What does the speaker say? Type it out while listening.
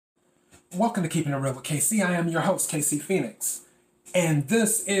Welcome to Keeping It Real with KC. I am your host, KC Phoenix. And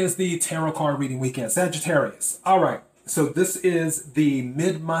this is the Tarot Card Reading Weekend, Sagittarius. All right, so this is the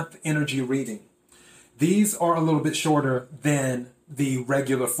mid-month energy reading. These are a little bit shorter than the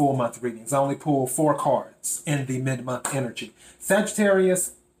regular full-month readings. I only pull 4 cards in the mid-month energy.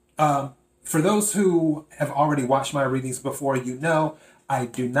 Sagittarius, for those who have already watched my readings before, you know I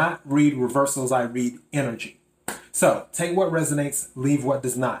do not read reversals, I read energy. So take what resonates, leave what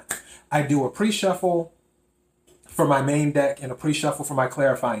does not. I do a pre-shuffle for my main deck and a pre-shuffle for my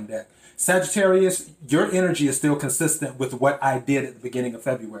clarifying deck. Sagittarius, your energy is still consistent with what I did at the beginning of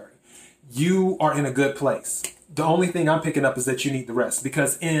February. You are in a good place. The only thing I'm picking up is that you need the rest,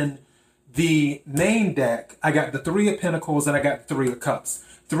 because in the main deck, I got the 3 of Pentacles and I got the 3 of Cups.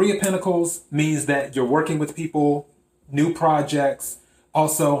 3 of Pentacles means that you're working with people, new projects,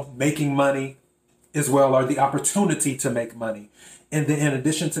 also making money as well, or the opportunity to make money. And then in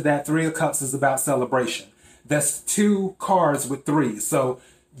addition to that, 3 of Cups is about celebration. That's 2 cards with 3. So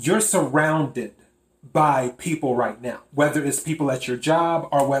you're surrounded by people right now, whether it's people at your job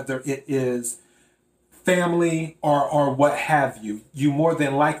or whether it is family or what have you. You more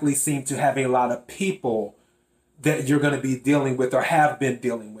than likely seem to have a lot of people that you're going to be dealing with or have been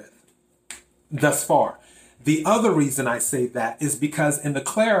dealing with thus far. The other reason I say that is because in the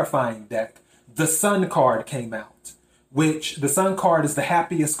clarifying deck, the Sun card came out, which the Sun card is the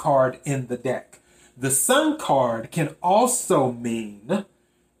happiest card in the deck. The Sun card can also mean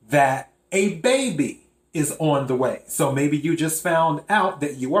that a baby is on the way. So maybe you just found out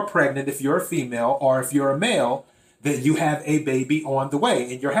that you are pregnant if you're a female, or if you're a male, that you have a baby on the way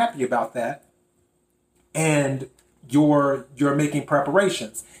and you're happy about that. And you're making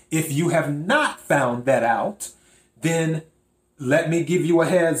preparations. If you have not found that out, then let me give you a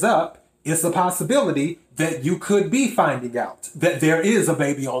heads up. It's a possibility that you could be finding out that there is a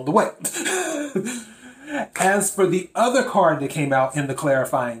baby on the way. As for the other card that came out in the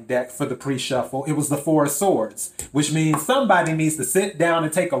clarifying deck for the pre-shuffle, it was the 4 of Swords, which means somebody needs to sit down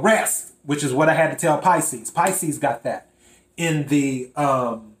and take a rest, which is what I had to tell Pisces. Pisces got that in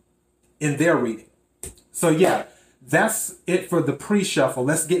their reading. So yeah, that's it for the pre-shuffle.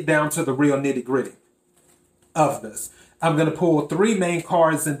 Let's get down to the real nitty-gritty of this. I'm going to pull 3 main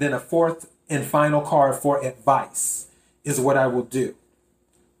cards and then a 4th and final card for advice is what I will do.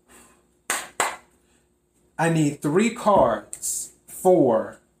 I need 3 cards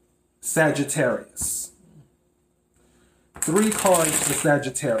for Sagittarius. 3 cards for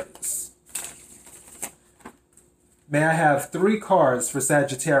Sagittarius. May I have 3 cards for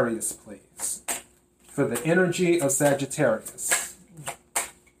Sagittarius, please? For the energy of Sagittarius.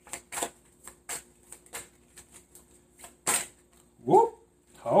 Whoop.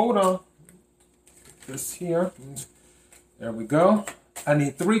 Hold on. This here. There we go. I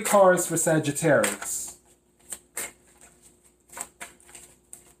need 3 cards for Sagittarius.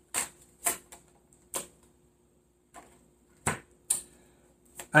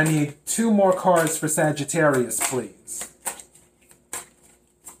 I need 2 more cards for Sagittarius, please.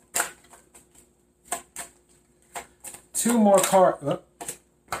 2 more cards.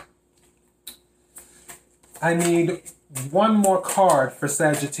 I need 1 more card for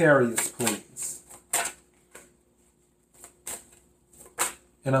Sagittarius, please.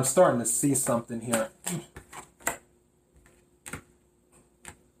 And I'm starting to see something here.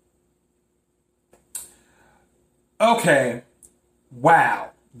 Okay.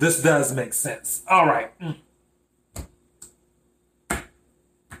 Wow. This does make sense. All right.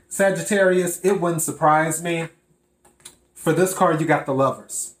 Sagittarius, it wouldn't surprise me. For this card, you got the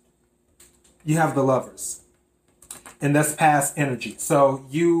Lovers. You have the Lovers. And that's past energy. So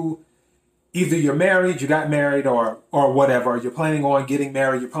either you're married, you got married, or whatever. You're planning on getting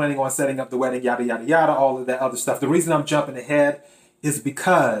married. You're planning on setting up the wedding, yada, yada, yada, all of that other stuff. The reason I'm jumping ahead is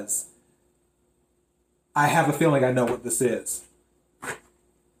because I have a feeling I know what this is.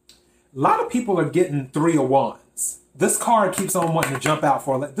 A lot of people are getting 3 of Wands. This card keeps on wanting to jump out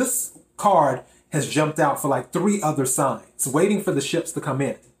for... This card has jumped out for like 3 other signs, waiting for the ships to come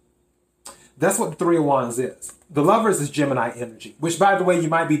in. That's what the 3 of Wands is. The Lovers is Gemini energy, which, by the way, you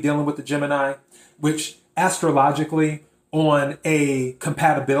might be dealing with the Gemini, which astrologically, on a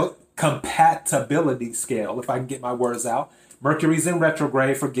compatibility scale, if I can get my words out, Mercury's in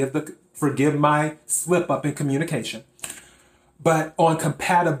retrograde. Forgive my slip up in communication. But on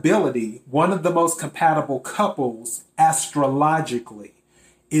compatibility, one of the most compatible couples astrologically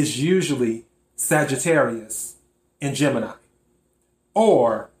is usually Sagittarius and Gemini,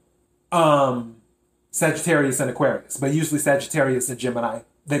 or Sagittarius and Aquarius. But usually Sagittarius and Gemini,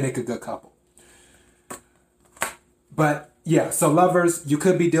 they make a good couple. But Yeah, so lovers, you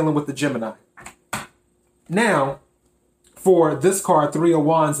could be dealing with the Gemini. Now, for this card, Three of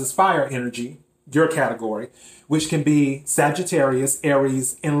Wands is fire energy, your category, which can be Sagittarius,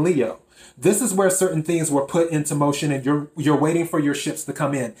 Aries, and Leo. This is where certain things were put into motion and you're waiting for your ships to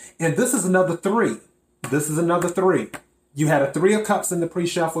come in. And this is another three. This is another three. You had a Three of Cups in the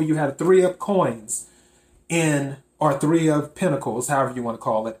pre-shuffle. You had a Three of Coins in, or Three of Pentacles, however you want to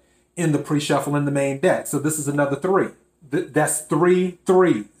call it, in the pre-shuffle in the main deck. So this is another three. That's three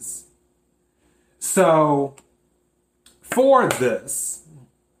threes. So for this,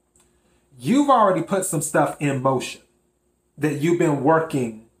 you've already put some stuff in motion that you've been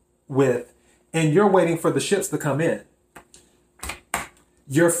working with, and you're waiting for the ships to come in.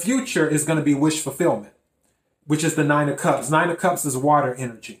 Your future is going to be wish fulfillment, which is the Nine of Cups. Nine of Cups is water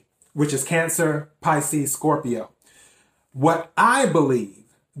energy, which is Cancer, Pisces, Scorpio. What I believe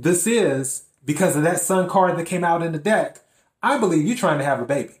this is, because of that Sun card that came out in the deck, I believe you're trying to have a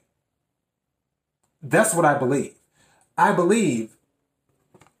baby. That's what I believe. I believe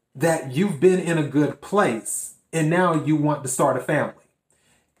that you've been in a good place and now you want to start a family.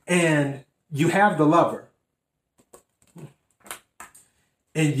 And you have the Lover.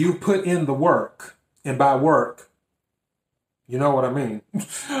 And you put in the work. And by work, you know what I mean.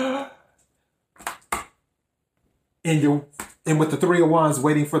 And with the Three of Wands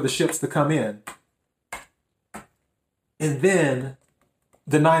waiting for the ships to come in. And then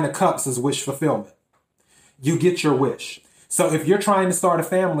the Nine of Cups is wish fulfillment. You get your wish. So if you're trying to start a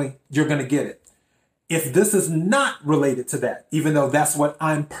family, you're going to get it. If this is not related to that, even though that's what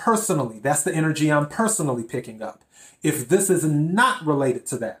that's the energy I'm personally picking up. If this is not related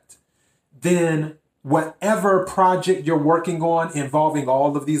to that, then whatever project you're working on involving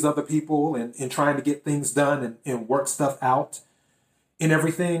all of these other people and trying to get things done and work stuff out and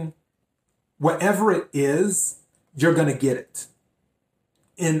everything, whatever it is, you're going to get it.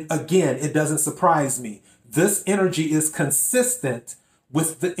 And again, it doesn't surprise me. This energy is consistent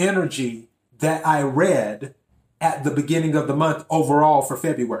with the energy that I read at the beginning of the month overall for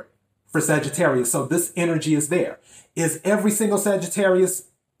February, for Sagittarius. So this energy is there. Is every single Sagittarius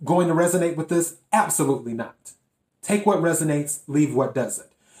going to resonate with this? Absolutely not. Take what resonates, leave what doesn't.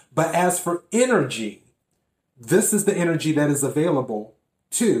 But as for energy, this is the energy that is available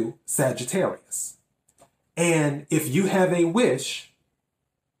to Sagittarius. And if you have a wish,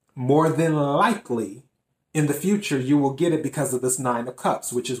 more than likely in the future, you will get it because of this Nine of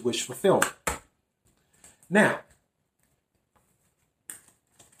Cups, which is wish fulfillment. Now,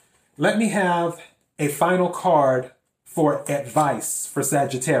 let me have a final card for advice for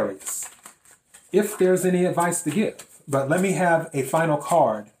Sagittarius, if there's any advice to give. But let me have a final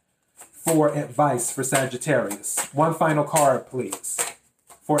card for advice for Sagittarius. One final card, please,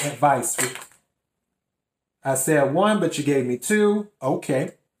 for advice. I said one, but you gave me two.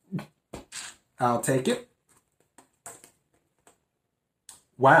 Okay, I'll take it.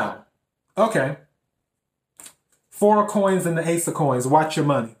 Wow. Okay. Four of Coins and the Ace of Coins. Watch your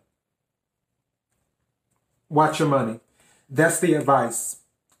money. Watch your money. That's the advice.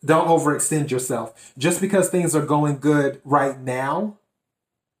 Don't overextend yourself. Just because things are going good right now,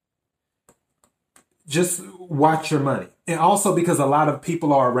 just watch your money. And also because a lot of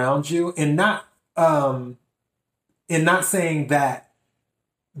people are around you, and not saying that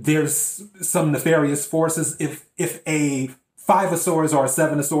there's some nefarious forces. If a Five of Swords or a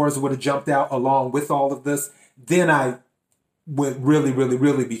Seven of Swords would have jumped out along with all of this, then I would really, really,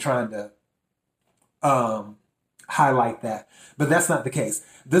 really be trying to highlight that. But that's not the case.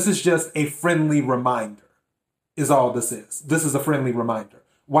 This is just a friendly reminder, is all this is. This is a friendly reminder.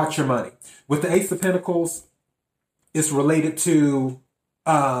 Watch your money. With the Ace of Pentacles, it's related to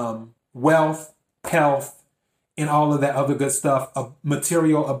wealth, health, and all of that other good stuff,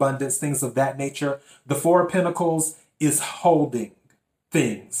 material abundance, things of that nature. The Four of Pentacles is holding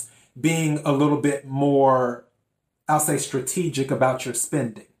things, being a little bit more, I'll say, strategic about your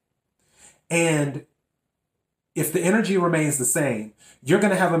spending. And if the energy remains the same, you're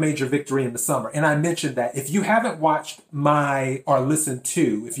going to have a major victory in the summer. And I mentioned that if you haven't watched if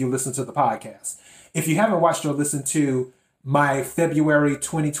you listen to the podcast, if you haven't watched or listened to my February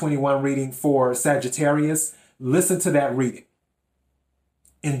 2021 reading for Sagittarius, listen to that reading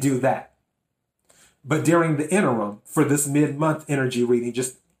and do that. But during the interim, for this mid-month energy reading,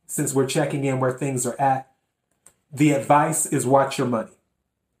 just since we're checking in where things are at, the advice is watch your money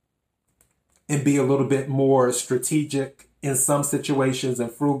and be a little bit more strategic in some situations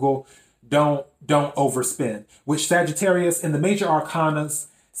and frugal. Don't overspend. Which Sagittarius, in the major arcanas,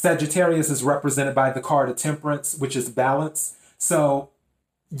 Sagittarius is represented by the card of Temperance, which is balance. So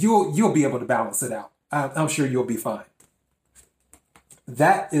you'll be able to balance it out. I'm sure you'll be fine.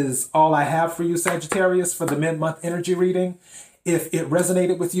 that is all I have for you, Sagittarius, for the mid-month energy reading. If it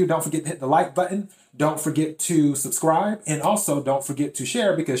resonated with you, don't forget to hit the like button. Don't forget to subscribe. And also don't forget to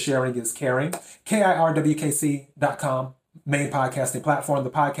share, because sharing is caring. KIRWKC.com, main podcasting platform. The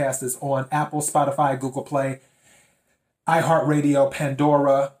podcast is on Apple, Spotify, Google Play, iHeartRadio,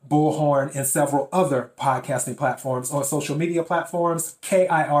 Pandora, Bullhorn, and several other podcasting platforms. On social media platforms,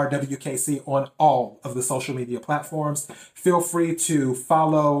 KIRWKC on all of the social media platforms. Feel free to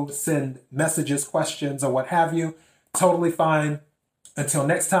follow, send messages, questions, or what have you. Totally fine. Until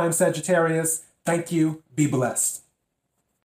next time, Sagittarius, thank you. Be blessed.